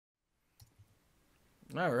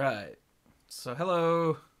All right. So,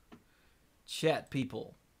 hello, chat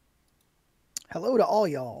people. Hello to all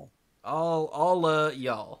y'all, All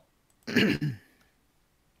y'all.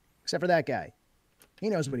 except for that guy. He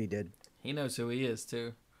knows what he did. He knows who he is,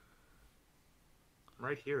 too. I'm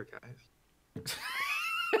right here, guys.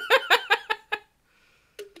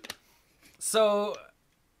 So,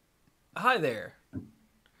 hi there.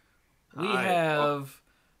 We Hi. have.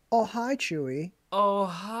 Oh, hi, Chewie. Oh,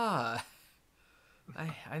 hi.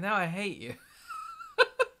 I hate you.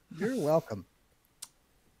 You're welcome.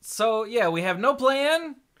 So, yeah, we have no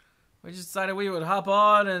plan. We just decided we would hop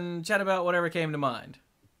on and chat about whatever came to mind.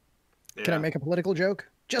 Yeah. Can I make a political joke?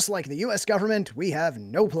 Just like the U.S. government, we have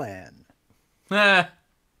no plan.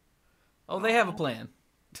 Oh, they have a plan.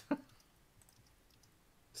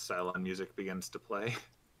 Silent music begins to play.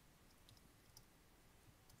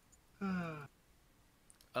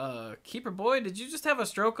 Keeper boy, did you just have a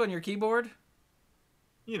stroke on your keyboard?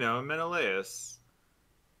 You know, Menelaus,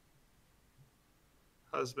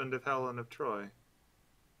 husband of Helen of Troy.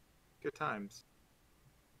 Good times.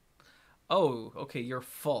 Oh, okay, your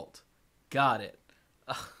fault. Got it.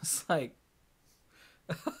 It's like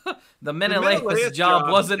the Menelaus Menelaus job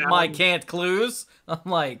job wasn't my sounds- can't clues. I'm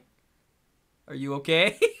like, are you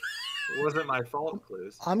okay? It wasn't my fault,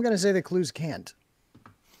 Cluze. I'm going to say the Cluze can't.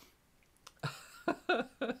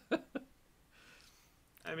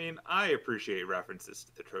 I mean, I appreciate references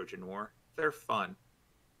to the Trojan War. They're fun.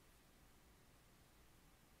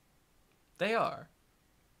 They are.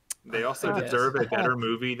 They also I deserve a guess. better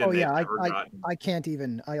movie than Oh, they've yeah, ever gotten. I can't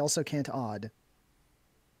even. I also can't odd.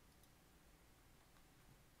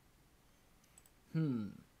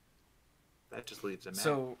 That just leaves a mess.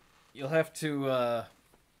 So you'll have to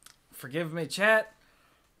forgive me, chat.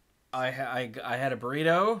 I had a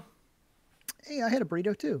burrito. Hey, I had a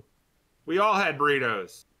burrito too. We all had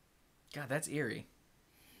burritos. God, that's eerie.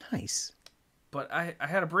 Nice. But I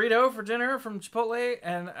had a burrito for dinner from Chipotle,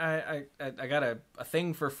 and I got a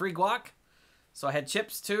thing for free guac. So I had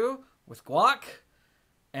chips too with guac,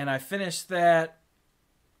 and I finished that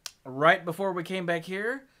right before we came back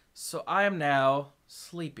here. So I am now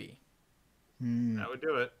sleepy. That would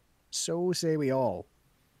do it. So say we all.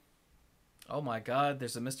 Oh my God,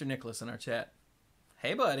 there's a Mr. Nicholas in our chat.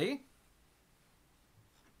 Hey, buddy.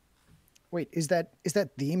 Wait, is that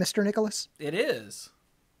the Mr. Nicholas? It is.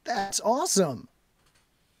 That's awesome.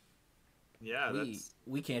 Yeah, that's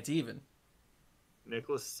We can't even.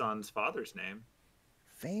 Nicholas' son's father's name.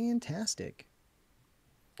 Fantastic.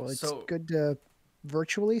 Well, it's So- good to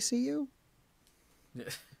virtually see you.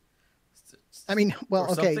 I mean, well,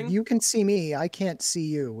 Or okay, something? you can see me. I can't see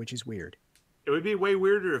you, which is weird. It would be way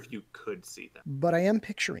weirder if you could see them. But I am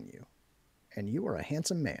picturing you, and you are a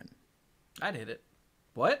handsome man. I did it.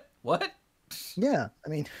 What? What? Yeah, I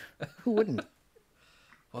mean, who wouldn't?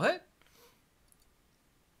 What?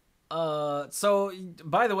 So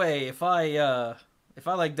by the way, if I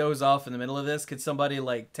like doze off in the middle of this, could somebody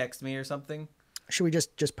like text me or something? Should we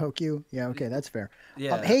just poke you? Yeah, okay, that's fair.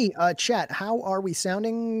 Yeah. Hey, chat, how are we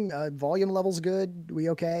sounding? Volume levels good? We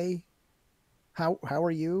okay? How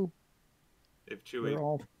are you? If Chewie We're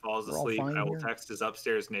all falls we're all asleep, fine I will here. text his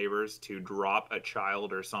upstairs neighbors to drop a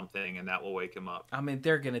child or something, and that will wake him up. I mean,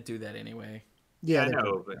 they're gonna do that anyway. Yeah, I they know,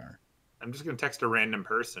 probably but- are. I'm just going to text a random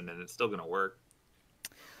person, and it's still going to work.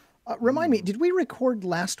 Remind me, did we record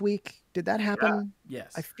last week? Did that happen?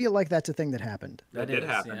 Yes. I feel like that's a thing that happened. That That did is,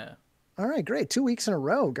 happen. Yeah. All right, great. 2 weeks in a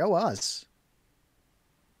row. Go us.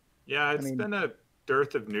 Yeah, it's mean- been a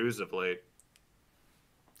dearth of news of late.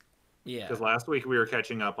 Yeah. Because last week we were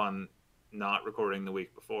catching up on not recording the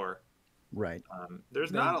week before. Right.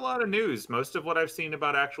 There's not a lot of news. Most of what I've seen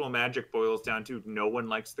about actual Magic boils down to no one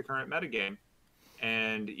likes the current metagame.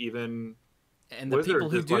 And even And the Wizards people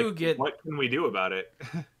who is do like, get what can we do about it?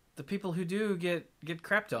 the people who do get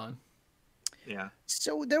crapped on. Yeah.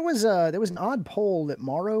 So there was an odd poll that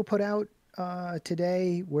Morrow put out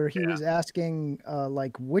today where he was asking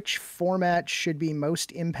like which format should be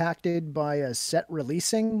most impacted by a set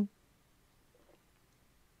releasing,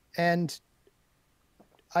 and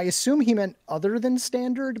I assume he meant other than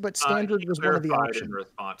standard, but standard He was one of the clarified options. in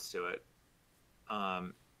response to it.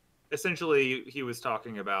 Essentially, he was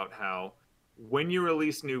talking about how when you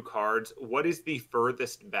release new cards, what is the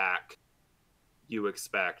furthest back you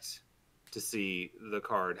expect to see the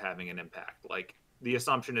card having an impact? Like, the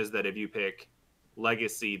assumption is that if you pick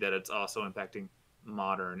Legacy, that it's also impacting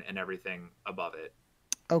Modern and everything above it.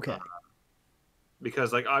 Okay.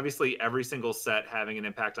 Because, like, obviously every single set having an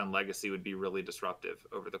impact on Legacy would be really disruptive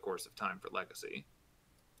over the course of time for Legacy.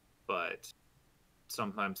 But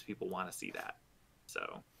sometimes people want to see that.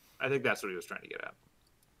 So I think that's what he was trying to get at.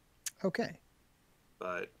 Okay.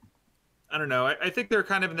 But I don't know. I think they're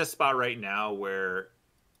kind of in this spot right now where,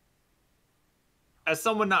 as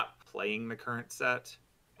someone not playing the current set,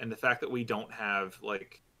 and the fact that we don't have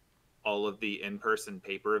like all of the in-person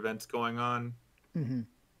paper events going on,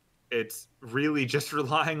 it's really just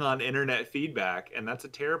relying on internet feedback, and that's a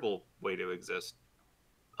terrible way to exist.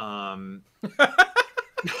 So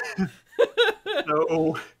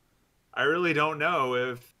I really don't know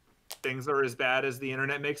if things are as bad as the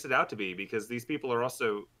internet makes it out to be, because these people are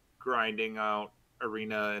also grinding out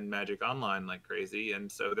Arena and Magic Online like crazy,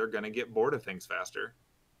 and so they're going to get bored of things faster.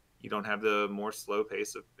 You don't have the more slow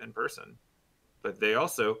pace of in person, but they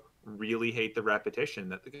also really hate the repetition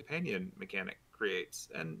that the companion mechanic creates,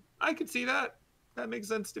 and I could see that. That makes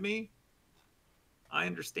sense to me. I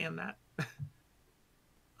understand that.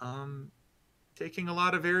 Taking a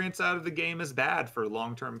lot of variance out of the game is bad for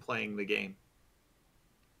long-term playing the game.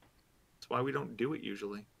 That's why we don't do it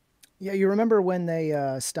usually. Yeah, you remember when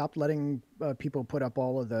they stopped letting people put up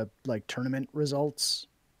all of the like tournament results,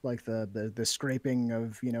 like the scraping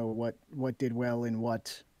of what did well in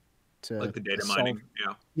what to Like the data solve, mining,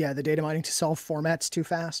 yeah, the data mining to solve formats too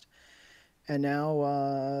fast. And now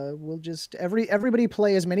we'll just everybody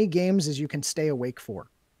play as many games as you can stay awake for.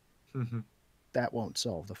 That won't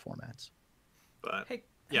solve the formats. But Hey,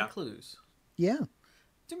 yeah. Cluze. Yeah.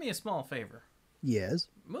 Do me a small favor. Yes.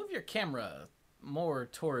 Move your camera more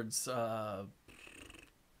towards.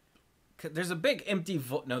 There's a big empty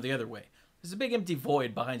void. No, the other way. There's a big empty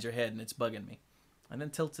void behind your head, and it's bugging me. And then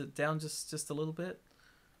tilt it down just a little bit.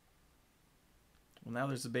 Well, now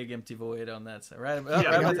there's a big empty void on that side. Right.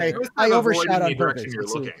 I overshot on purpose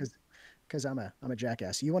because I'm a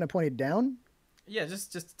jackass. You want to point it down? Yeah,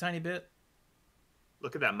 just a tiny bit.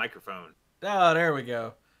 Look at that microphone. Oh, there we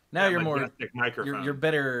go. Now you're more. Microphone. You're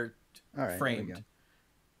better framed.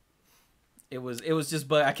 It was just,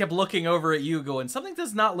 but I kept looking over at you, going, something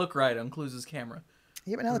does not look right on Cluze's camera.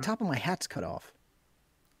 Yeah, but now the top of my hat's cut off.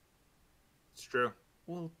 It's true.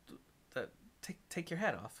 Well, take your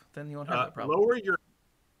hat off. Then you won't have that problem. Lower your.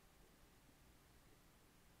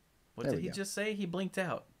 What did he just say? He blinked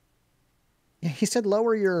out. Yeah, he said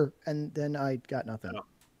lower your, and then I got nothing. No.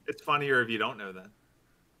 It's funnier if you don't know then.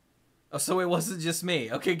 Oh, so it wasn't just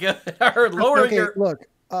me. Okay, good. I heard lower your. Look,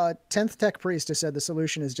 10th Tech Priest has said the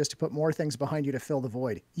solution is just to put more things behind you to fill the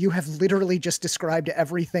void. You have literally just described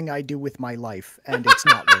everything I do with my life, and it's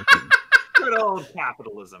not working. Good old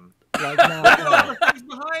capitalism. Like, now, things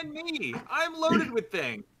behind me. I'm loaded with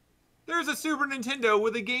things. There's a Super Nintendo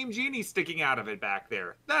with a Game Genie sticking out of it back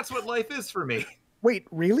there. That's what life is for me. Wait,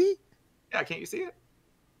 really? Yeah, can't you see it?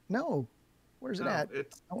 No. Where's it at?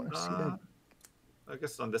 I want to see that. I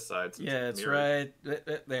guess on this side. Yeah, it's right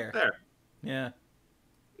there. There. Yeah.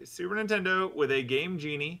 Super Nintendo with a Game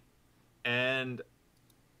Genie, and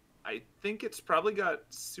I think it's probably got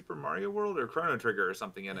Super Mario World or Chrono Trigger or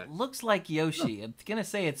something in it. Looks like Yoshi. I'm gonna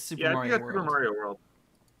say it's Super Mario World. Yeah, I think it's Super Mario World.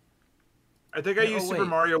 I think I use Super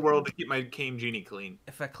Mario World to keep my Game Genie clean.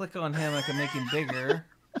 If I click on him, I can make him bigger.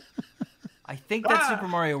 I think that's Super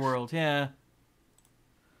Mario World. Yeah.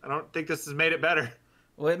 I don't think this has made it better.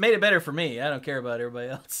 Well, it made it better for me. I don't care about everybody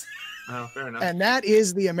else. Oh, fair enough. And that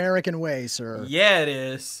is the American way, sir. Yeah, it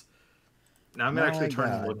is. Now I'm going to actually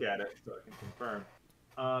turn and look at it so I can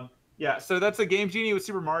confirm. Yeah, so that's a Game Genie with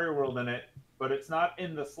Super Mario World in it, but it's not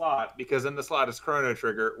in the slot because in the slot is Chrono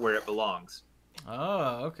Trigger where it belongs.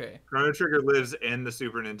 Oh, okay. Chrono Trigger lives in the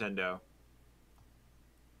Super Nintendo.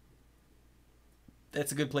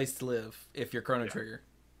 That's a good place to live if you're Chrono Trigger.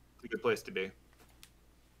 It's a good place to be.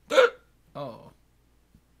 Oh.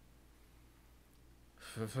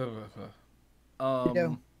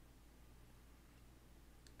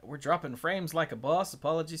 We're dropping frames like a boss.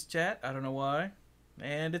 Apologies, chat. I don't know why.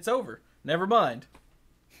 And it's over. Never mind.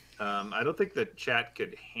 I don't think the chat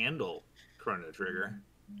could handle Chrono Trigger.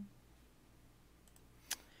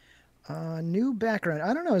 New background.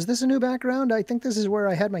 I don't know. Is this a new background? I think this is where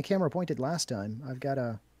I had my camera pointed last time. I've got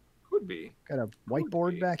a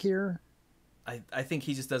whiteboard back here. I think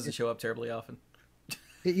he just doesn't show up terribly often.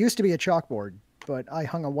 It used to be a chalkboard, but I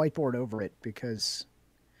hung a whiteboard over it because...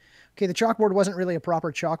 Okay, the chalkboard wasn't really a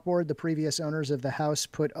proper chalkboard. The previous owners of the house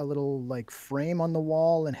put a little, like, frame on the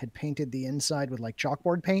wall and had painted the inside with, like,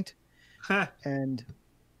 chalkboard paint. And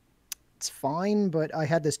it's fine, but I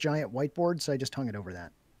had this giant whiteboard, so I just hung it over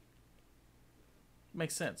that.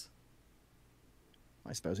 Makes sense.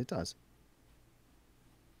 I suppose it does.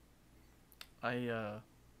 My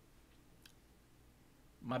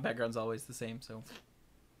background's always the same, so...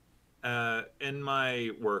 In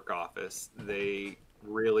my work office, they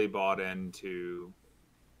really bought into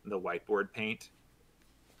the whiteboard paint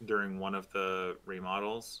during one of the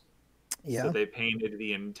remodels. Yeah. So they painted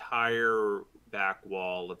the entire back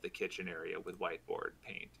wall of the kitchen area with whiteboard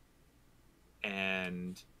paint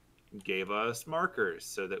and gave us markers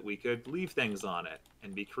so that we could leave things on it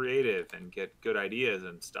and be creative and get good ideas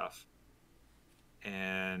and stuff.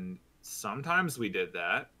 And sometimes we did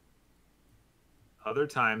that. Other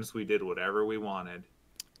times we did whatever we wanted.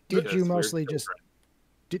 Did you because we're mostly just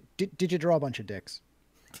did you draw a bunch of dicks?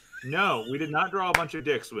 No, we did not draw a bunch of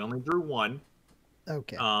dicks. We only drew one.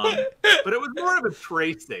 Okay. But it was more of a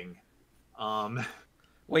tracing.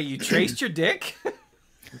 Wait, you traced your dick?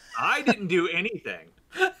 I didn't do anything.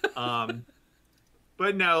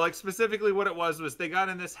 But no, like specifically what it was they got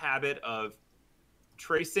in this habit of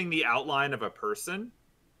tracing the outline of a person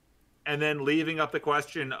and then leaving up the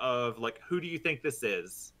question of like, who do you think this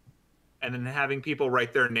is? And then having people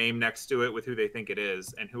write their name next to it with who they think it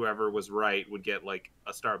is, and whoever was right would get like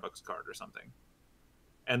a Starbucks card or something.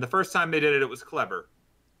 And the first time they did it, it was clever.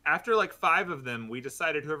 After like 5 of them, we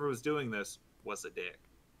decided whoever was doing this was a dick.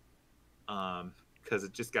 Because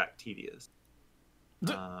it just got tedious.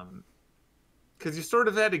 Because you sort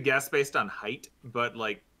of had to guess based on height, but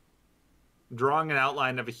like drawing an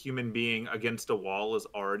outline of a human being against a wall is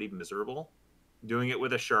already miserable. Doing it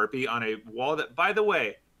with a Sharpie on a wall that, by the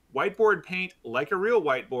way, whiteboard paint, like a real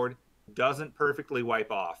whiteboard, doesn't perfectly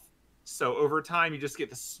wipe off. So over time, you just get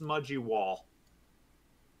the smudgy wall.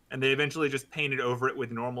 And they eventually just painted over it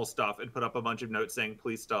with normal stuff and put up a bunch of notes saying,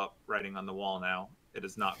 please stop writing on the wall now. It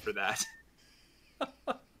is not for that.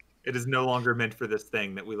 It is no longer meant for this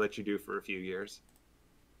thing that we let you do for a few years.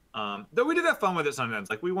 Though we did have fun with it sometimes.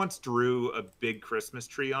 Like we once drew a big Christmas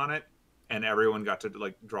tree on it, and everyone got to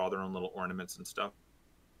like draw their own little ornaments and stuff.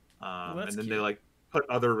 And then cute. they like put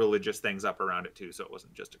other religious things up around it too, so it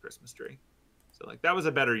wasn't just a Christmas tree. So like that was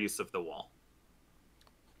a better use of the wall.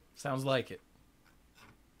 Sounds like it.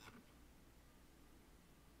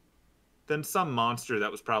 Then some monster that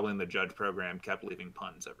was probably in the judge program kept leaving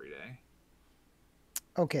puns every day.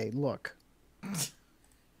 Okay, look.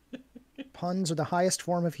 Puns are the highest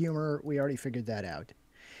form of humor. We already figured that out.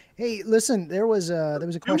 Hey, listen, there was a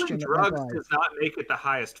question. Doing drugs does not make it the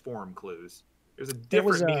highest form, Cluze. There's a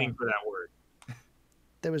different meaning for that word.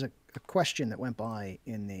 There was a question that went by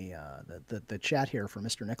in the chat here for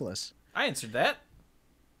Mr. Nicholas. I answered that.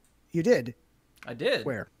 You did? I did.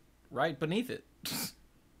 Where? Right beneath it.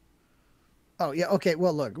 Oh, yeah, okay.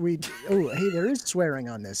 Well, look, hey, there is swearing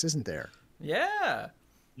on this, isn't there? Yeah.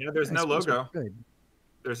 Yeah, there's no logo. Good.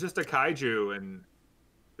 There's just a kaiju, and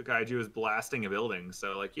the kaiju is blasting a building.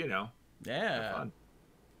 So, like, you know. Yeah. Fun.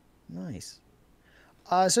 Nice.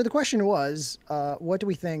 So the question was, what do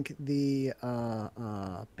we think the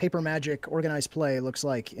paper magic organized play looks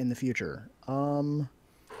like in the future? And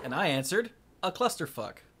I answered, a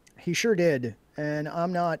clusterfuck. He sure did, and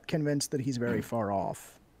I'm not convinced that he's very far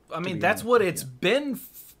off. I mean, that's what it's been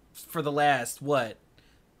for the last,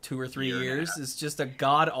 2 or 3 years? It's just a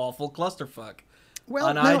god-awful clusterfuck. Well,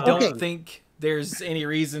 and I don't think there's any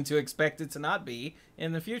reason to expect it to not be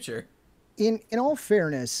in the future. In all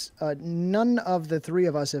fairness, none of the 3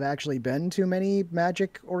 of us have actually been to many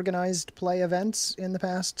Magic organized play events in the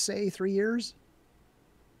past, say, 3 years.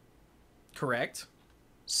 Correct.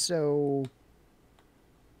 So...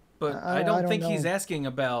 But I don't think he's asking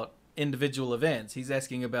about individual events. He's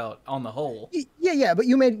asking about on the whole. Yeah, but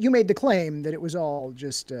you made the claim that it was all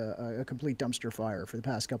just a complete dumpster fire for the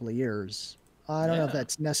past couple of years. I don't know if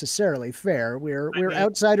that's necessarily fair. We're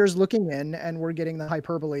outsiders looking in, and we're getting the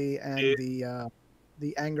hyperbole and the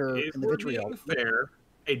anger and the vitriol. Fair,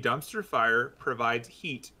 a dumpster fire provides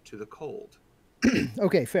heat to the cold.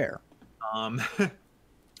 Okay, fair. From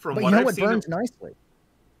but what you know I've what seen burns nicely?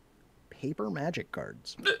 Paper magic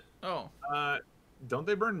cards. Oh. Don't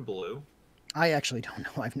they burn blue? I actually don't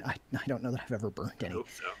know. I don't know that I've ever burned any. I hope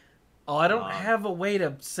so. Oh, I don't have a way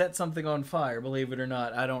to set something on fire, believe it or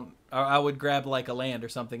not. I would grab like a land or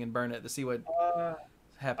something and burn it to see what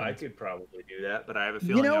happens. I could probably do that, but I have a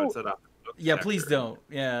feeling I would set off. Yeah, please don't.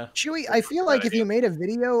 Yeah. Chewie, I feel like if you made a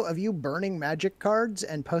video of you burning magic cards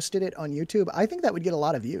and posted it on YouTube, I think that would get a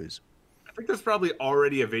lot of views. I think there's probably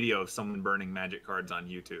already a video of someone burning magic cards on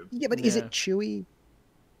YouTube. Yeah, but is it Chewie?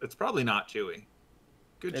 It's probably not Chewie.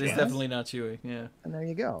 Good chance. It is definitely not Chewie, yeah. And there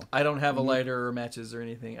you go. I don't have a lighter or matches or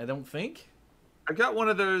anything. I don't think. I got one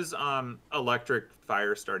of those electric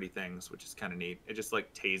fire starty things, which is kind of neat. It just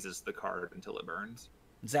like tases the card until it burns.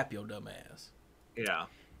 Zap your dumb ass. Yeah.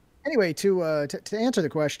 Anyway, to answer the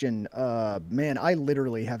question, man, I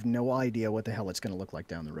literally have no idea what the hell it's going to look like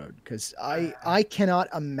down the road, because I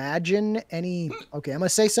cannot imagine any. Okay, I'm going to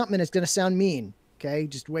say something and it's going to sound mean. Okay,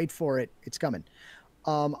 just wait for it. It's coming.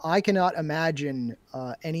 I cannot imagine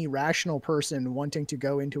any rational person wanting to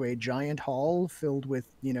go into a giant hall filled with,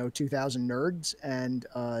 2,000 nerds and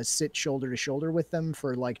sit shoulder to shoulder with them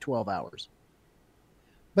for like 12 hours.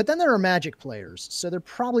 But then there are Magic players, so they're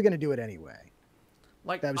probably going to do it anyway.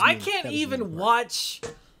 Like, That was I me. can't That was me even at work. watch.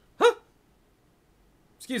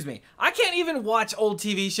 Excuse me. I can't even watch old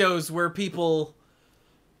TV shows where people,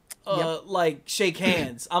 like, shake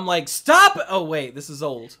hands. I'm like, stop! Oh, wait, this is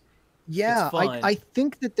old. Yeah, It's fun. I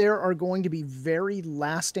think that there are going to be very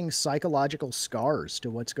lasting psychological scars to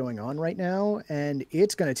what's going on right now, and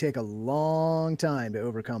it's going to take a long time to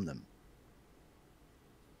overcome them.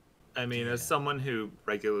 I mean, as someone who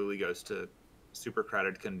regularly goes to super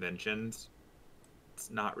crowded conventions, it's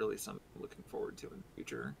not really something I'm looking forward to in the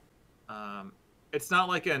future. It's not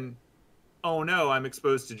like oh no, I'm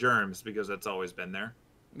exposed to germs, because that's always been there.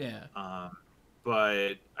 Yeah.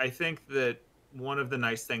 But I think that one of the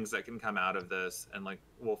nice things that can come out of this, and like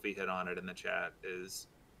Wolfie hit on it in the chat, is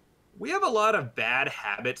we have a lot of bad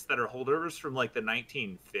habits that are holdovers from like the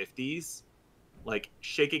 1950s, like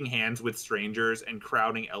shaking hands with strangers and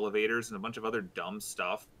crowding elevators and a bunch of other dumb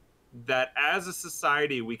stuff that as a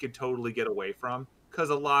society we could totally get away from, because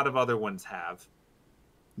a lot of other ones have.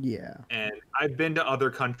 Yeah. And I've been to other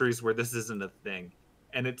countries where this isn't a thing,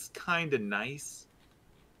 and it's kind of nice.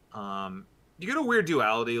 You get a weird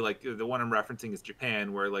duality, like the one I'm referencing is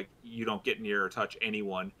Japan, where like you don't get near or touch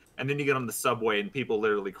anyone, and then you get on the subway and people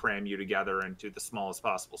literally cram you together into the smallest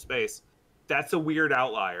possible space. That's a weird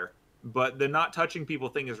outlier, but the not touching people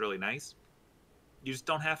thing is really nice. You just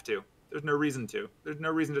don't have to. There's no reason to. There's no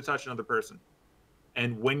reason to touch another person.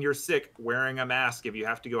 And when you're sick, wearing a mask, if you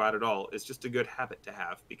have to go out at all, is just a good habit to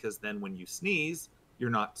have, because then when you sneeze, you're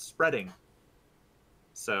not spreading.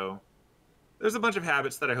 So there's a bunch of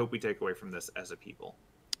habits that I hope we take away from this as a people.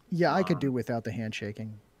 Yeah, I could do without the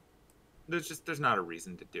handshaking. There's not a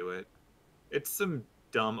reason to do it. It's some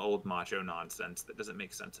dumb old macho nonsense that doesn't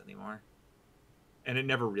make sense anymore. And it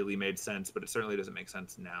never really made sense, but it certainly doesn't make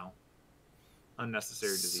sense now.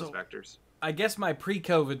 Unnecessary disease vectors. I guess my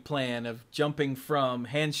pre-COVID plan of jumping from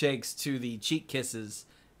handshakes to the cheek kisses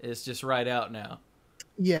is just right out now.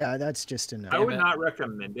 Yeah, that's just enough. I would not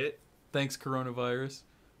recommend it. Thanks, coronavirus.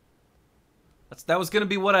 That was going to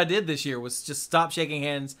be what I did this year, was just stop shaking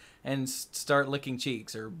hands and start licking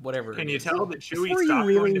cheeks or whatever. Can you tell that Chewie Before you stopped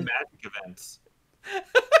really- going to Magic events?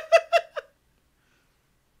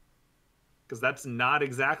 Because that's not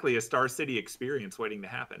exactly a Star City experience waiting to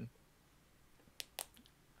happen.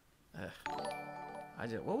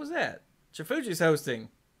 What was that? Chifuji's hosting.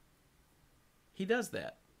 He does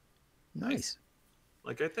that. Nice.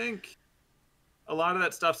 Like, I think a lot of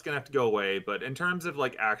that stuff's gonna have to go away, but in terms of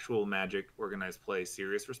like actual Magic organized play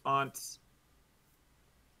serious response,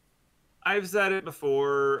 I've said it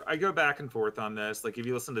before, I go back and forth on this. Like, if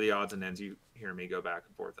you listen to the odds and ends, you hear me go back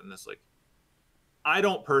and forth on this. Like, I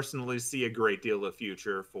don't personally see a great deal of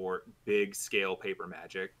future for big scale paper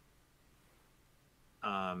Magic.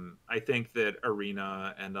 I think that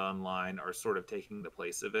Arena and Online are sort of taking the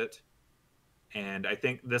place of it. And I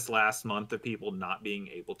think this last month of people not being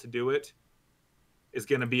able to do it is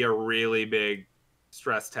going to be a really big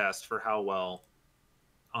stress test for how well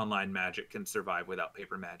online Magic can survive without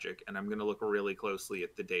paper Magic. And I'm going to look really closely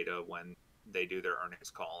at the data when they do their earnings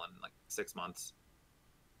call in like 6 months.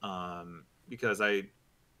 Because I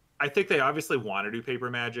think they obviously want to do paper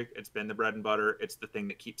Magic. It's been the bread and butter. It's the thing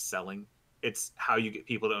that keeps selling. It's how you get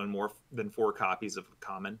people to own more than 4 copies of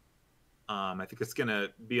Common. I think it's going to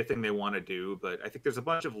be a thing they want to do, but I think there's a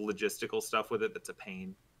bunch of logistical stuff with it that's a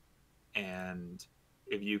pain. And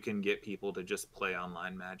if you can get people to just play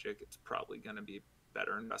online Magic, it's probably going to be a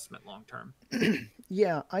better investment long term.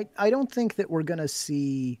 Yeah, I don't think that we're not going to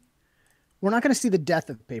see the death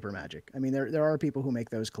of paper Magic. I mean, there are people who make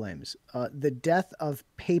those claims. The death of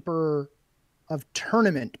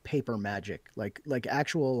tournament paper Magic, like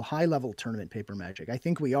actual high level tournament paper Magic. I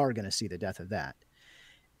think we are going to see the death of that.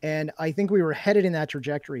 And I think we were headed in that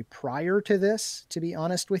trajectory prior to this, to be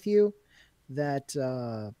honest with you, that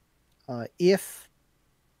if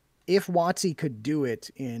WotC could do it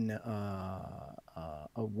in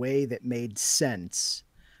a way that made sense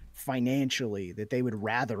financially, that they would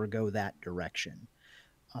rather go that direction,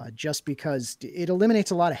 just because it eliminates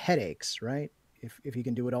a lot of headaches, right? If you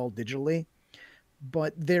can do it all digitally.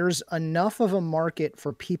 But there's enough of a market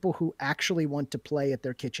for people who actually want to play at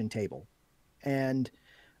their kitchen table. And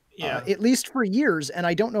at least for years, and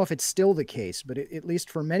I don't know if it's still the case, but at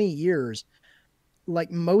least for many years, like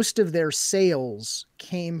most of their sales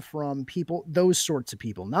came from people, those sorts of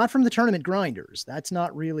people, not from the tournament grinders. That's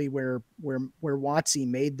not really where WotC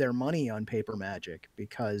made their money on Paper Magic,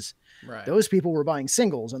 because Right. those people were buying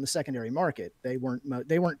singles on the secondary market. They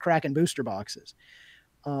weren't cracking booster boxes.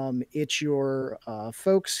 It's your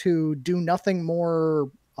folks who do nothing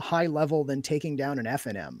more high level than taking down an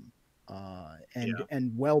FNM,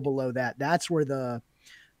 and well below that. That's where the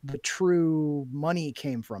true money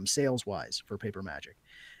came from sales wise for Paper Magic.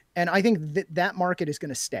 And I think that market is going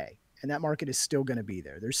to stay, and that market is still going to be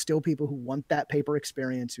there. There's still people who want that paper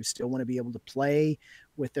experience, who still want to be able to play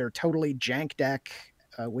with their totally jank deck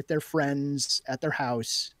with their friends at their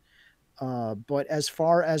house. But as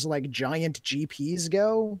far as like giant GPs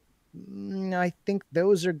go, I think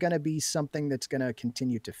those are going to be something that's going to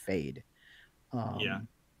continue to fade.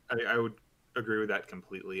 I would agree with that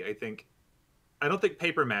completely. I don't think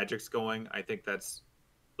Paper Magic's going. I think that's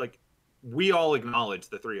like, we all acknowledge,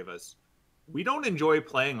 the three of us, we don't enjoy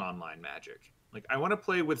playing online Magic. Like, I want to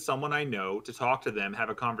play with someone I know, to talk to them, have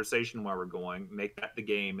a conversation while we're going, make that the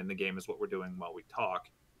game, and the game is what we're doing while we talk.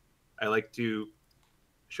 I like to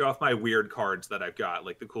show off my weird cards that I've got,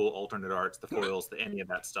 like the cool alternate arts, the foils, any of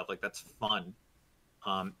that stuff. Like, that's fun.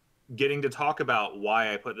 Getting to talk about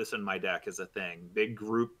why I put this in my deck is a thing. Big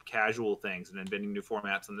group casual things and inventing new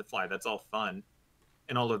formats on the fly, that's all fun.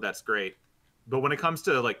 And all of that's great. But when it comes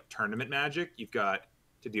to like tournament Magic, you've got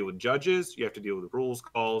to deal with judges, you have to deal with rules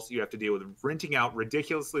calls, you have to deal with renting out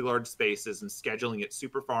ridiculously large spaces and scheduling it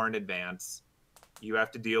super far in advance. You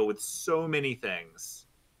have to deal with so many things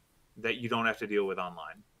that you don't have to deal with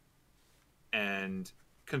online. And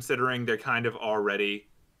considering they're kind of already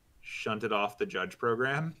shunted off the judge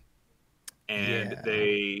program, and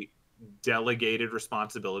they delegated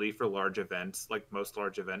responsibility for large events, like most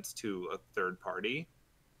large events, to a third party,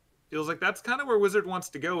 feels like that's kind of where Wizard wants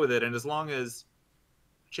to go with it. And as long as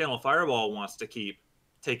Channel Fireball wants to keep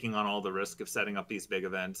taking on all the risk of setting up these big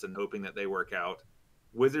events and hoping that they work out,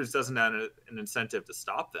 Wizards doesn't have an incentive to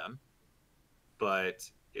stop them. But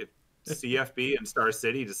if CFB and Star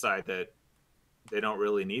City decide that they don't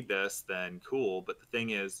really need this, then cool. But the thing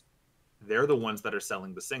is, they're the ones that are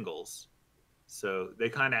selling the singles. So they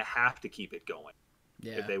kind of have to keep it going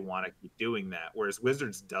if they want to keep doing that. Whereas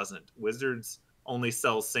Wizards doesn't. Wizards only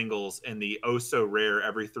sells singles in the oh so rare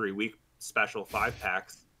every 3 week special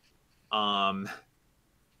 5-packs.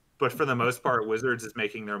 But for the most part, Wizards is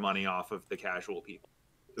making their money off of the casual people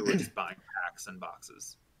who are just buying packs and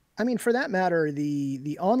boxes. I mean, for that matter,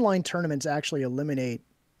 the online tournaments actually eliminate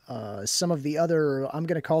some of the other, I'm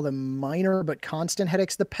going to call them minor but constant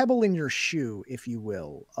headaches, the pebble in your shoe, if you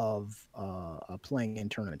will, of playing in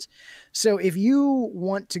tournaments. So if you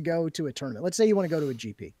want to go to a tournament, let's say you want to go to a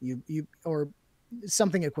GP, you or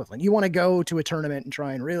something equivalent, you want to go to a tournament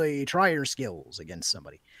and really try your skills against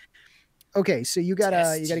somebody. Okay, so you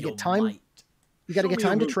gotta get time. Might. You gotta get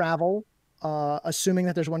time to travel, assuming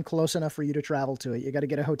that there's one close enough for you to travel to it. You got to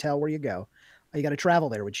get a hotel where you go. You got to travel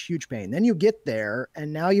there, which is huge pain. Then you get there,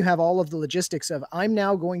 and now you have all of the logistics of, I'm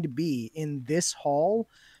now going to be in this hall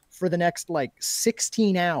for the next like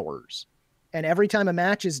 16 hours. And every time a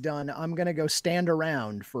match is done, I'm going to go stand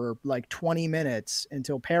around for like 20 minutes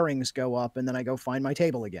until pairings go up, and then I go find my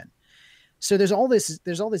table again. So there's all this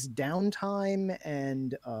downtime,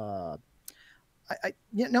 and I'm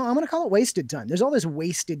going to call it wasted time. There's all this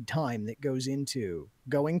wasted time that goes into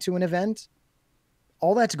going to an event.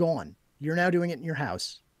 All that's gone. You're now doing it in your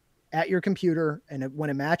house at your computer. And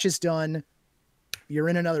when a match is done, you're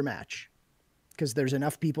in another match because there's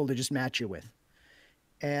enough people to just match you with.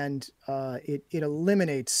 And it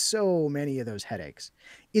eliminates so many of those headaches.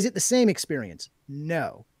 Is it the same experience?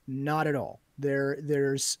 No, not at all.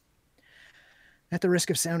 There's, at the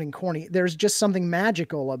risk of sounding corny, there's just something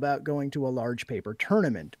magical about going to a large paper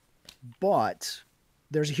tournament, but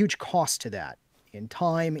there's a huge cost to that in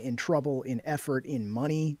time, in trouble, in effort, in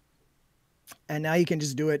money. And now you can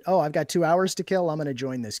just do it. Oh, I've got 2 hours to kill. I'm going to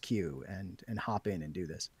join this queue and hop in and do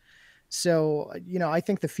this. So, I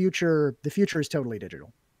think the future is totally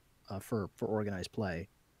digital for organized play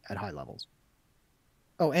at high levels.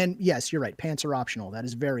 Oh, and yes, you're right. Pants are optional. That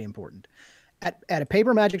is very important. At a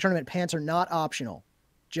Paper Magic tournament, pants are not optional,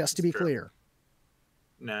 just to be clear.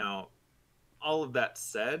 Now, all of that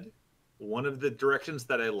said, one of the directions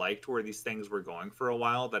that I liked where these things were going for a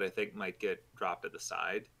while that I think might get dropped to the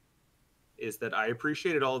side is that I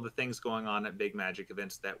appreciated all of the things going on at big Magic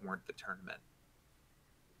events that weren't the tournament.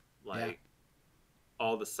 Like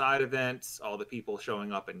all the side events, all the people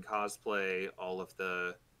showing up in cosplay, all of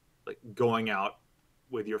the like going out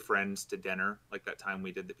with your friends to dinner, like that time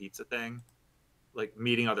we did the pizza thing, like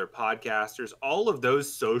meeting other podcasters, all of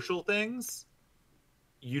those social things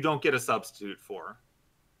you don't get a substitute for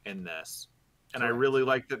in this. And Correct. I really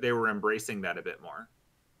like that they were embracing that a bit more.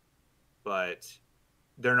 But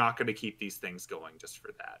they're not going to keep these things going just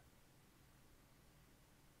for that.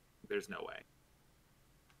 There's no way.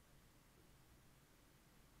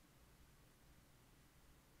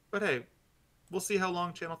 But hey, we'll see how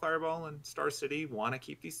long Channel Fireball and Star City want to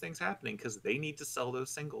keep these things happening, because they need to sell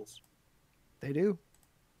those singles. They do.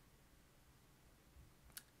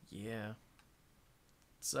 Yeah.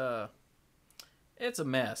 It's a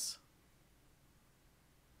mess.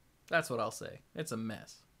 That's what I'll say. It's a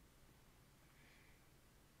mess.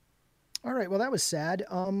 All right. Well, that was sad.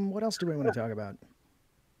 What else do we want to talk about?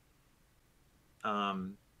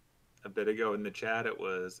 A bit ago in the chat, it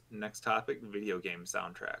was next topic: video game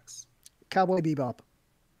soundtracks. Cowboy Bebop.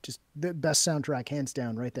 Just the best soundtrack, hands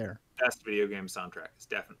down, right there. Best video game soundtrack is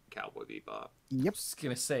definitely Cowboy Bebop. Yep. Just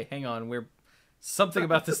gonna say, hang on, something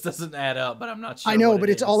about this doesn't add up, but I'm not sure. I know, what but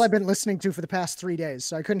it it's is. all I've been listening to for the past 3 days,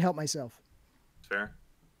 so I couldn't help myself. Fair.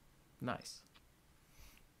 Nice.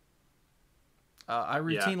 I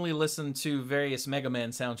routinely listen to various Mega Man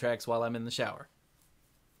soundtracks while I'm in the shower.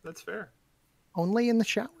 That's fair. Only in the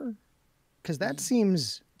shower? Because that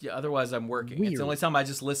seems... Yeah, otherwise I'm working. Weird. It's the only time I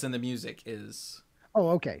just listen to music is Oh,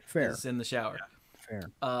 okay. Fair. in the shower. Yeah.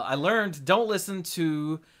 Fair. I learned don't listen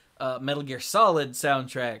to Metal Gear Solid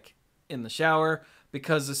soundtrack in the shower,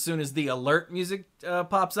 because as soon as the alert music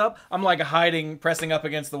pops up, I'm like hiding, pressing up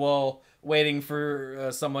against the wall, waiting for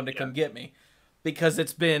someone to come get me, because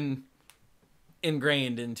it's been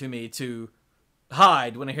ingrained into me to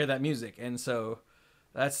hide when I hear that music, and so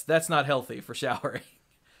that's not healthy for showering.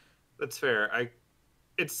 That's fair.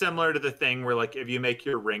 It's similar to the thing where, like, if you make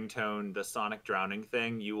your ringtone the sonic drowning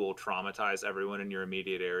thing, you will traumatize everyone in your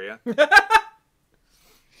immediate area. You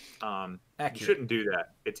shouldn't do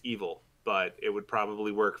that. It's evil, but it would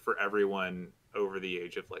probably work for everyone over the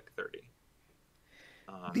age of like 30.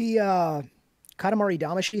 The Katamari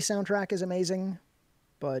Damacy soundtrack is amazing,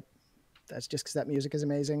 but that's just because that music is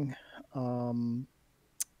amazing.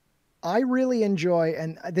 I really enjoy,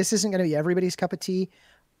 and this isn't going to be everybody's cup of tea,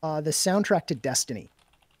 the soundtrack to Destiny,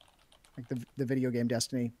 like the video game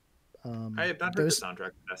Destiny. I have not heard the soundtrack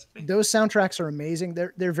to Destiny. Those soundtracks are amazing.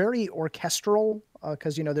 They're very orchestral,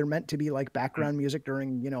 because they're meant to be like background music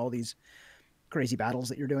during all these crazy battles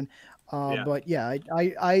that you're doing. But yeah,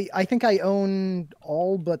 I think I own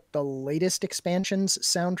all but the latest expansion's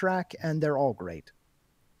soundtrack, and they're all great.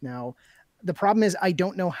 Now, the problem is I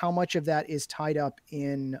don't know how much of that is tied up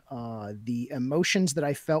in the emotions that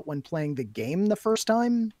I felt when playing the game the first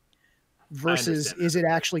time versus is it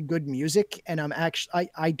actually good music? And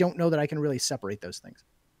I don't know that I can really separate those things.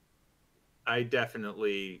 I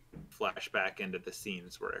definitely flash back into the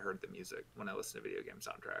scenes where I heard the music when I listen to video game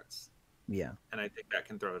soundtracks. Yeah. And I think that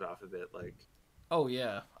can throw it off a bit. Like, Oh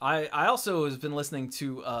yeah. I also have been listening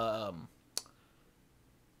to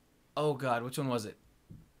oh god, which one was it?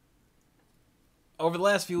 Over the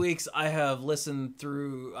last few weeks, I have listened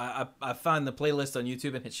through. I find the playlist on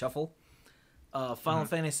YouTube and hit shuffle. Final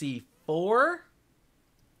Fantasy 4,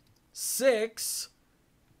 6,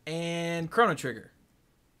 and Chrono Trigger.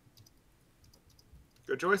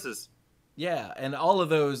 good choices. Yeah, and all of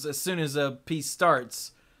those, as soon as a piece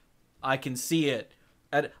starts, I can see it.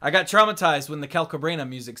 I got traumatized when the Calcabrina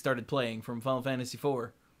music started playing from Final Fantasy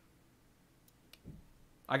 4.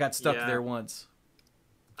 I got stuck there once.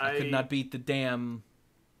 I could not beat the damn...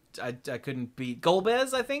 I couldn't beat...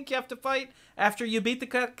 Golbez, I think you have to fight after you beat the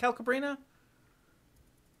Calcabrina?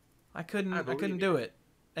 I couldn't do it.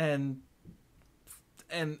 And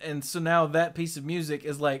so now that piece of music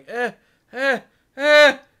is like...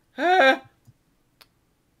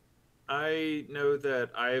 I know that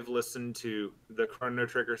I've listened to the Chrono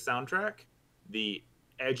Trigger soundtrack, the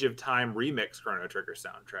Edge of Time remix Chrono Trigger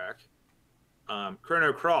soundtrack,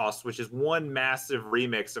 Chrono Cross, which is one massive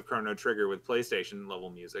remix of Chrono Trigger with PlayStation level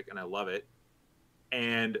music, and I love it,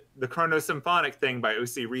 and the Chrono Symphonic thing by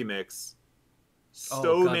OC Remix.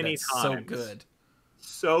 Many times, so good,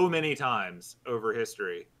 so many times over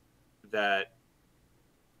history that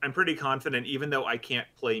I'm pretty confident, even though I can't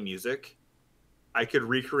play music, I could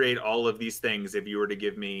recreate all of these things if you were to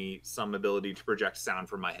give me some ability to project sound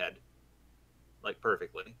from my head, like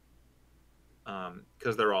perfectly,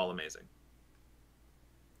 because they're all amazing.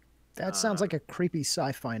 That sounds like a creepy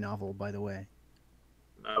sci-fi novel, by the way.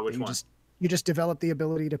 Which one? You just develop the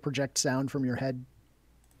ability to project sound from your head.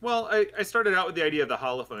 Well, I started out with the idea of the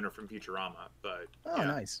holophoner from Futurama, but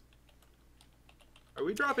nice. Are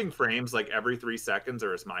we dropping frames like every 3 seconds,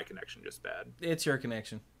 or is my connection just bad? It's your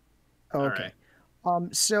connection. Oh, okay.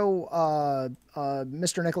 Mr.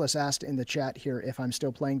 Nicholas asked in the chat here if I'm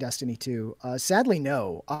still playing Destiny 2. Sadly,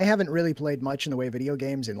 no. I haven't really played much in the way of video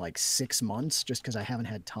games in like 6 months just because I haven't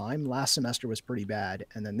had time. Last semester was pretty bad.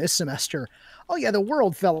 And then this semester, oh yeah, the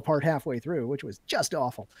world fell apart halfway through, which was just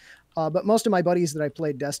awful. But most of my buddies that I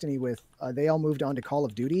played Destiny with, they all moved on to Call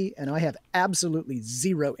of Duty, and I have absolutely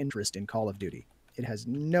zero interest in Call of Duty. It has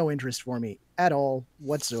no interest for me at all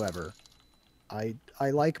whatsoever. I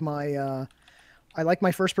like my... I like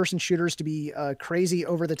my first-person shooters to be crazy,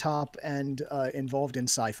 over the top, and involved in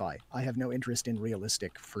sci-fi. I have no interest in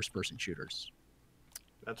realistic first-person shooters.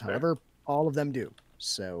 That's fair. However, all of them do.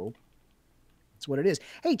 So that's what it is.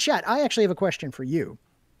 Hey, chat, I actually have a question for you,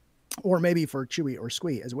 or maybe for Chewie or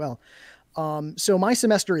Squee as well. So my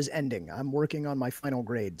semester is ending. I'm working on my final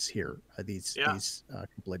grades here these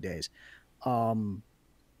couple of days.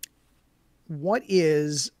 What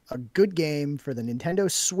is a good game for the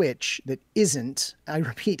Nintendo Switch that isn't, I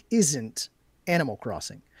repeat, isn't Animal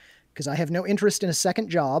Crossing? Because I have no interest in a second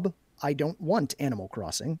job. I don't want Animal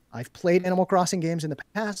Crossing. I've played Animal Crossing games in the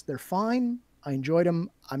past. They're fine. I enjoyed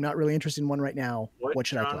them. I'm not really interested in one right now. What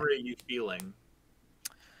should I play? What genre are you feeling?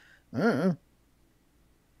 Uh,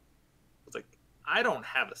 It's like, I don't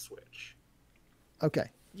have a Switch. okay.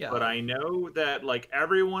 Yeah. But I know that like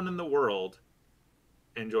everyone in the world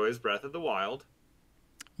enjoys Breath of the Wild.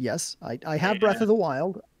 Yes, I have Breath of the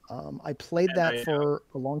Wild. I played that for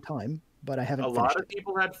a long time, but I haven't A finished lot of it.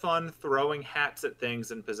 people had fun throwing hats at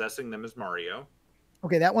things and possessing them as Mario.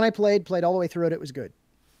 Okay, that one I played all the way through it. It was good.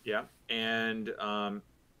 Yeah. And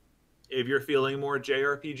if you're feeling more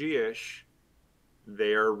JRPG-ish,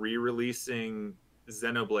 they are re-releasing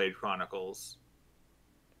Xenoblade Chronicles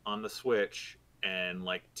on the Switch in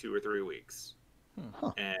like 2 or 3 weeks.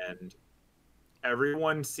 Huh. And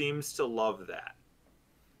everyone seems to love that.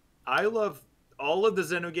 I love all of the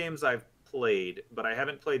Xeno games I've played, but I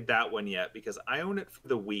haven't played that one yet because I own it for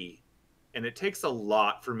the Wii. And it takes a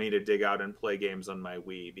lot for me to dig out and play games on my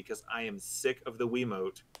Wii because I am sick of the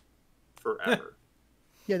Wiimote forever.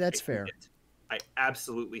 Yeah, that's fair. I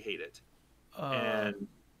absolutely hate it. And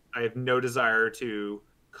I have no desire to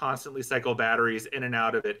constantly cycle batteries in and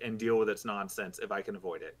out of it and deal with its nonsense if I can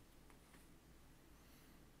avoid it.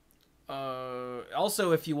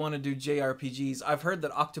 Also, if you want to do JRPGs, I've heard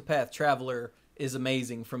that Octopath Traveler is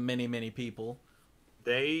amazing from many, many people.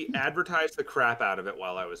 They advertised the crap out of it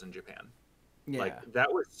while I was in Japan. Yeah. Like,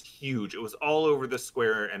 that was huge. It was all over the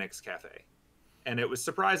Square Enix Cafe. And it was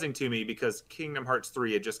surprising to me because Kingdom Hearts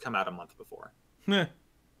 3 had just come out a month before.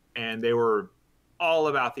 And they were all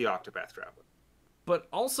about the Octopath Traveler. But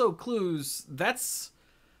also, Cluze, that's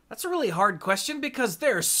a really hard question because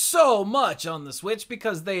there's so much on the Switch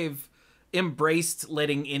because they've embraced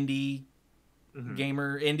letting indie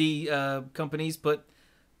companies put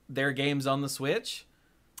their games on the Switch.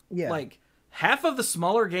 Yeah. Like, half of the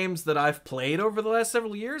smaller games that I've played over the last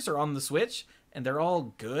several years are on the Switch, and they're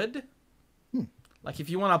all good. Like, if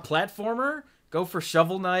you want a platformer, go for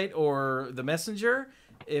Shovel Knight or The Messenger.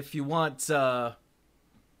 If you want, like,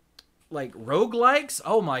 roguelikes,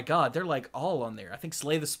 oh my god, they're, like, all on there. I think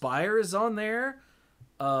Slay the Spire is on there.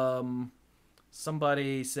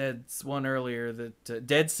 Somebody said one earlier that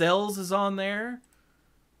Dead Cells is on there.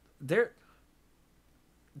 There's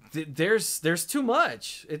too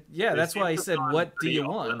much. That's why I said, what do you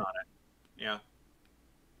want? Yeah.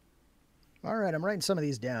 All right, I'm writing some of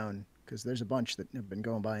these down because there's a bunch that have been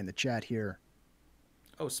going by in the chat here.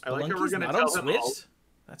 Oh, I like how we're Spelunky's gonna not tell on him all. Switch?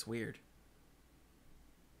 That's weird.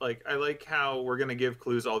 Like, I like how we're going to give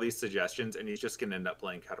Cluze all these suggestions, and he's just going to end up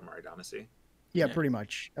playing Katamari Damacy. Yeah, pretty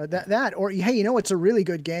much. Or hey, you know what's a really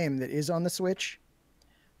good game that is on the Switch?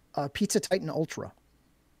 Pizza Titan Ultra.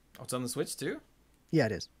 Oh, it's on the Switch too? Yeah,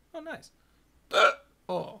 it is. Oh, nice.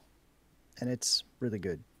 Oh. And it's really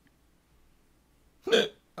good.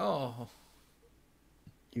 Oh.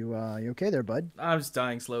 You okay there, bud? I'm just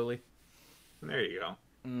dying slowly. There you go.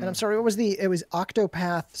 And I'm sorry, what was it was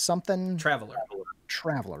Octopath something? Traveler.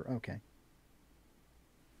 Traveler, okay.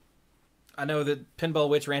 I know that Pinball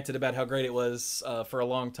Witch ranted about how great it was for a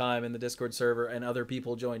long time in the Discord server, and other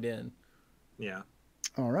people joined in. Yeah.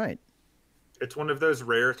 All right. It's one of those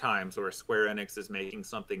rare times where Square Enix is making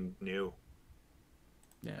something new.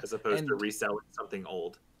 Yeah. As opposed to reselling something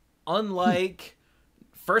old. Unlike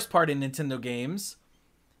first-party Nintendo games,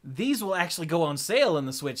 these will actually go on sale in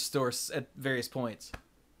the Switch stores at various points.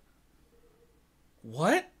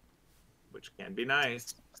 What? Which can be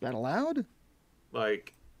nice. Is that allowed?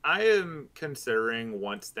 Like, I am considering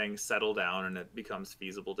once things settle down and it becomes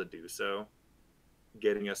feasible to do so,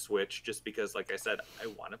 getting a Switch just because, like I said, I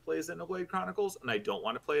want to play Xenoblade Chronicles and I don't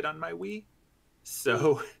want to play it on my Wii.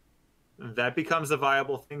 So that becomes a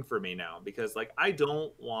viable thing for me now, because like I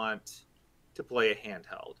don't want to play a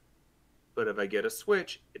handheld. But if I get a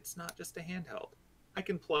Switch, it's not just a handheld. I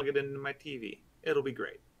can plug it into my TV. It'll be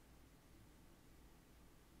great.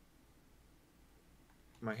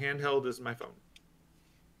 My handheld is my phone.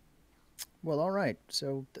 Well, all right.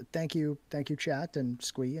 So thank you, chat and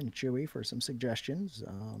Squee and Chewie for some suggestions.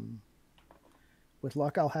 With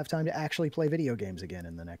luck, I'll have time to actually play video games again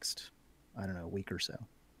in the next, I don't know, week or so.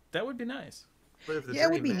 That would be nice. Yeah,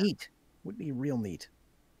 it would be neat. Would be real neat.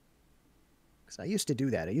 Because I used to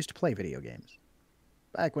do that. I used to play video games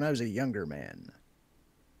back when I was a younger man.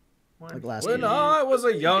 Like last when year. I was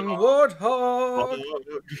a young warthog.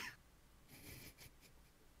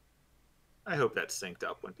 I hope that synced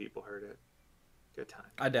up when people heard it. Good time.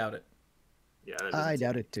 I doubt it. Yeah, I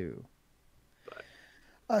doubt it too.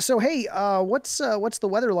 But... so hey, what's the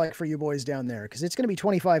weather like for you boys down there? Because it's going to be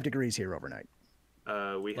 25 degrees here overnight.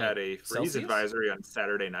 We had a freeze Celsius? advisory on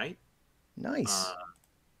Saturday night. Nice.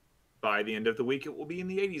 By the end of the week, it will be in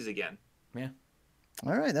the 80s again. Yeah.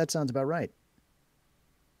 All right, that sounds about right.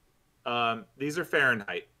 These are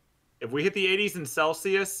Fahrenheit. If we hit the 80s in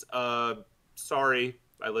Celsius, sorry,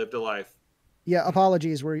 I lived a life. Yeah,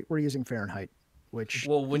 apologies. We're using Fahrenheit, which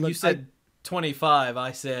Well, when you said 25,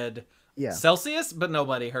 I said Celsius, but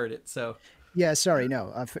nobody heard it. So yeah, sorry,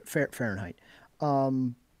 no, Fahrenheit.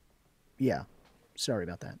 Yeah, sorry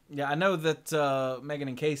about that. yeah, I know that Megan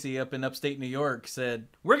and Casey up in upstate New York said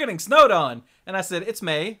we're getting snowed on, and I said it's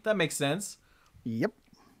May. That makes sense. Yep.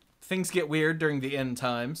 Things get weird during the end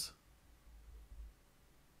times.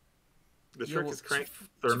 The trick is crank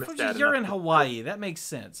thermostat. You're in Hawaii. That makes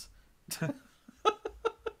sense.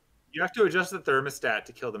 You have to adjust the thermostat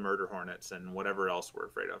to kill the murder hornets and whatever else we're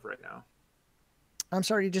afraid of right now. I'm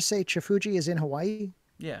sorry, you just say Chifuji is in Hawaii?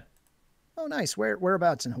 Yeah. Oh, nice.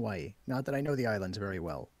 Whereabouts in Hawaii? Not that I know the islands very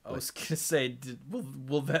well. I was gonna say,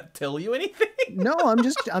 will that tell you anything? No, I'm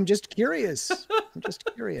just curious. I'm just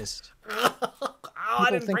curious. I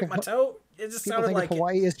didn't break my toe. It just People sounded think like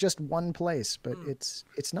Hawaii is just one place, but it's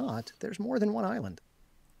not. There's more than one island.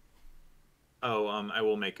 Oh, I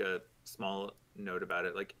will make a small note about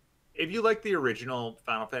it. Like, if you like the original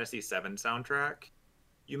Final Fantasy VII soundtrack,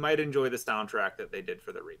 you might enjoy the soundtrack that they did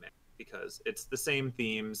for the remake, because it's the same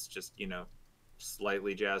themes, just, you know,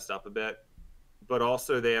 slightly jazzed up a bit. But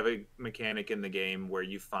also they have a mechanic in the game where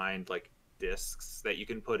you find like discs that you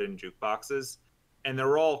can put in jukeboxes, and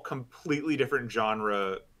they're all completely different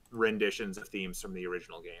genre renditions of themes from the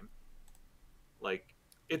original game. Like,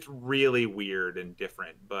 it's really weird and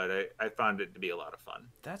different, but I found it to be a lot of fun.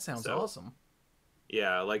 That sounds awesome.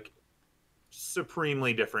 Yeah, like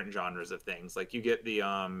supremely different genres of things. Like you get the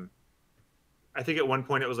I think at one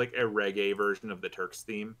point it was like a reggae version of the Turks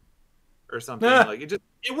theme or something. Like it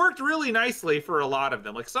worked really nicely for a lot of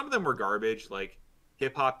them. Like some of them were garbage. Like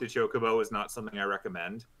Hip Hop to Chocobo is not something I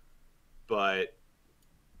recommend, but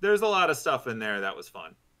there's a lot of stuff in there that was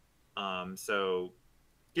fun. So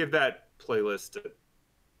give that playlist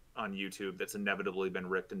on YouTube that's inevitably been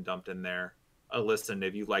ripped and dumped in there a listen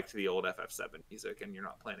if you liked the old FF7 music and you're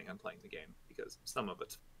not planning on playing the game, because some of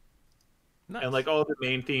it's nice. And like all the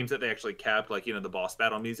main themes that they actually kept, like, you know, the boss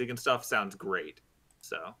battle music and stuff sounds great.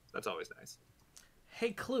 So that's always nice.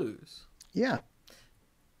 Hey, Cluze. Yeah.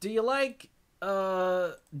 Do you like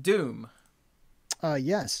Doom?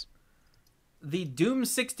 Yes. The Doom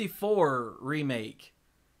 64 remake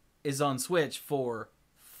is on Switch for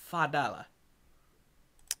 $5.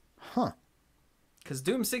 Huh. Because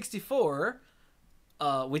Doom 64,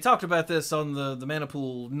 we talked about this on the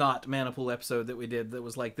not Manipool episode that we did that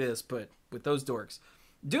was like this, but with those dorks.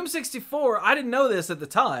 Doom 64, I didn't know this at the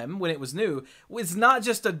time when it was new, was not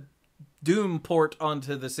just a Doom port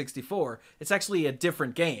onto the 64. It's actually a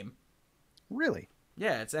different game. Really?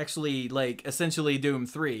 Yeah, it's actually like essentially Doom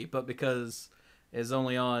 3, but because it's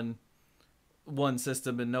only on one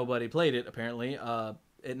system and nobody played it, apparently,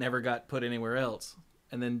 it never got put anywhere else.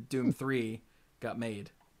 And then Doom 3 got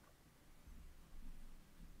made.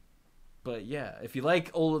 But yeah, if you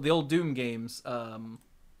like the old Doom games, I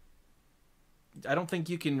don't think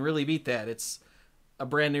you can really beat that. It's a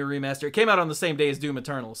brand new remaster. It came out on the same day as Doom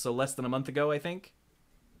Eternal, so less than a month ago, I think.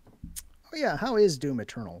 Oh yeah, how is Doom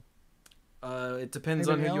Eternal? It depends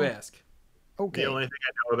on who you ask. Okay. The only thing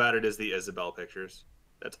I know about it is the Isabel pictures.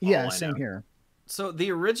 That's all I know. Same here. So the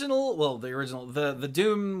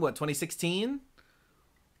Doom, 2016,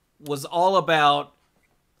 was all about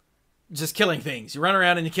just killing things. You run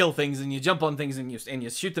around and you kill things, and you jump on things, and you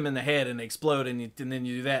shoot them in the head, and they explode, and then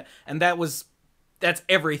you do that. And that's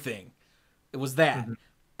everything. It was that. Mm-hmm.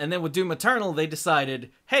 And then with Doom Eternal, they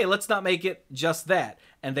decided, hey, let's not make it just that.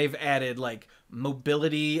 And they've added like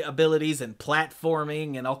mobility abilities and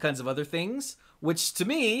platforming and all kinds of other things, which to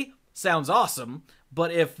me sounds awesome.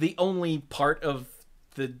 But if the only part of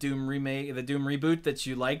the Doom remake, the Doom reboot that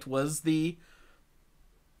you liked was the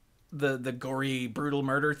gory, brutal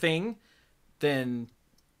murder thing, then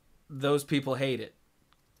those people hate it.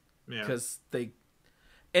 Yeah. Because they,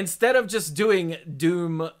 instead of just doing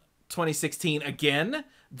Doom 2016 again,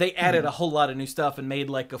 they added a whole lot of new stuff and made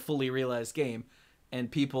like a fully realized game. And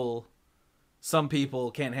some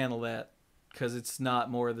people can't handle that because it's not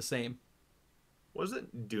more of the same.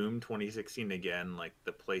 Wasn't Doom 2016 again like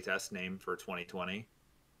the playtest name for 2020?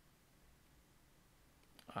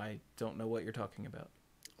 I don't know what you're talking about.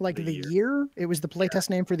 Like the year? It was the playtest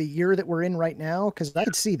name for the year that we're in right now? Because I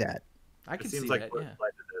could see that. I could It see seems like that, what yeah.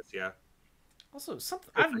 it is, yeah. Also,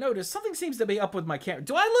 I've noticed something seems to be up with my camera.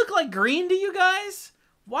 Do I look like green to you guys?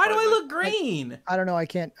 Why do I look green? I don't know. I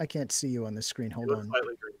can't see you on the screen. Hold on.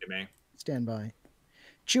 Slightly green to me. Stand by.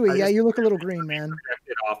 Chewie, yeah, you look a little green, man.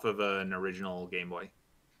 Projected off of an original Game Boy.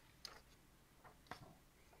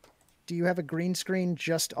 Do you have a green screen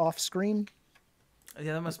just off screen?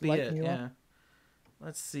 Yeah, that must be Lighten it. you Yeah. up?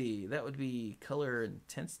 Let's see. That would be color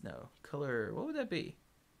intense. No, color. What would that be?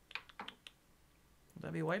 Would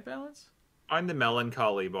that be white balance? Find the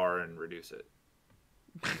melancholy bar and reduce it.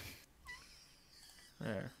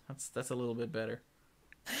 There. That's a little bit better.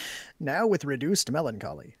 Now with reduced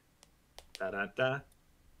melancholy. Da-da-da.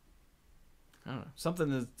 I don't know.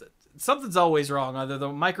 Something's always wrong. Either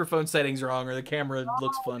the microphone setting's wrong or the camera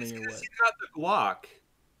looks funny or what. You got the guac.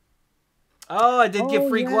 Oh, I did get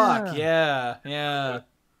free yeah. guac. Yeah.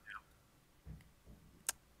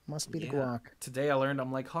 Must be the Yeah. guac. Today I learned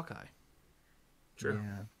I'm like Hawkeye. True.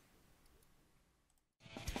 Yeah.